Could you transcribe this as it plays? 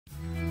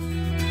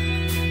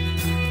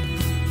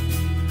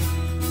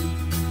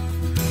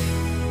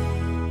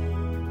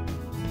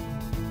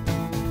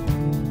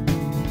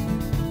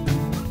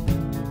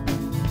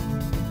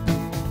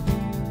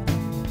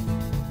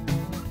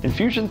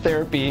Infusion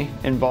therapy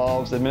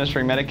involves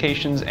administering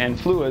medications and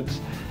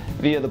fluids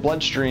via the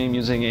bloodstream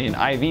using an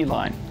IV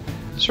line.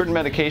 Certain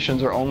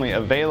medications are only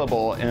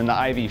available in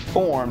the IV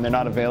form. They're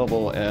not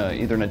available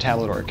either in a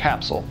tablet or a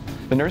capsule.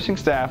 The nursing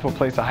staff will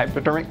place a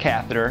hypodermic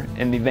catheter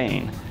in the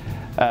vein.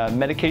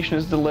 Medication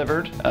is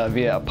delivered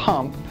via a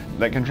pump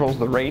that controls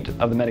the rate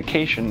of the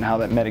medication and how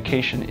that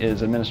medication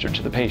is administered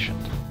to the patient.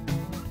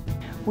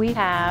 We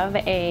have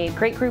a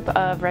great group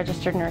of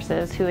registered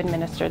nurses who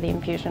administer the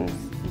infusions.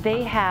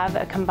 They have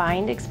a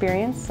combined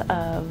experience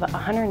of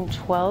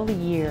 112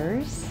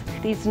 years.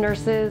 These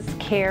nurses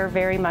care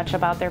very much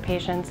about their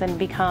patients and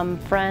become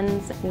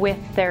friends with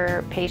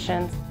their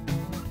patients.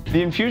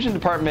 The infusion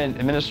department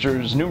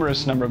administers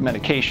numerous number of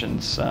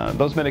medications.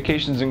 Those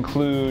medications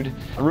include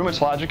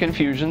rheumatologic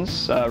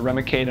infusions,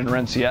 Remicade and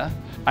Orencia,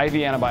 IV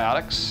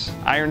antibiotics,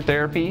 iron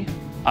therapy,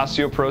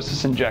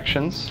 osteoporosis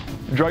injections,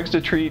 drugs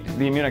to treat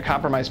the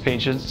immunocompromised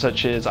patients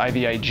such as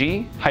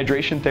IVIG,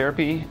 hydration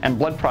therapy, and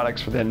blood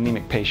products for the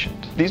anemic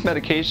patient. These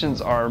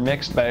medications are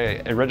mixed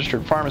by a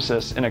registered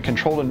pharmacist in a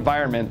controlled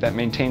environment that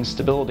maintains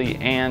stability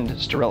and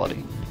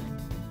sterility.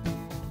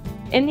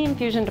 In the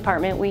infusion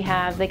department, we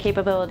have the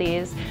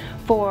capabilities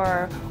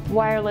for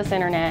wireless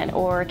internet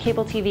or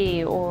cable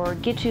TV, or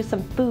get you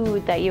some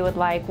food that you would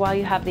like while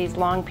you have these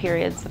long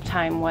periods of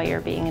time while you're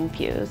being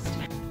infused.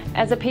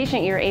 As a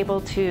patient, you're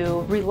able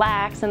to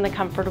relax in the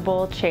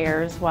comfortable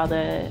chairs while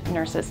the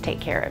nurses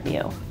take care of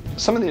you.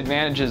 Some of the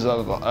advantages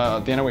of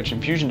the NOH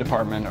infusion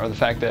department are the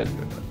fact that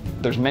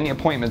there's many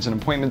appointments,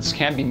 and appointments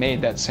can be made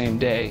that same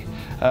day.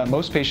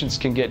 Most patients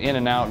can get in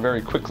and out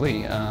very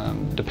quickly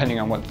depending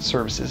on what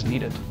service is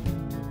needed.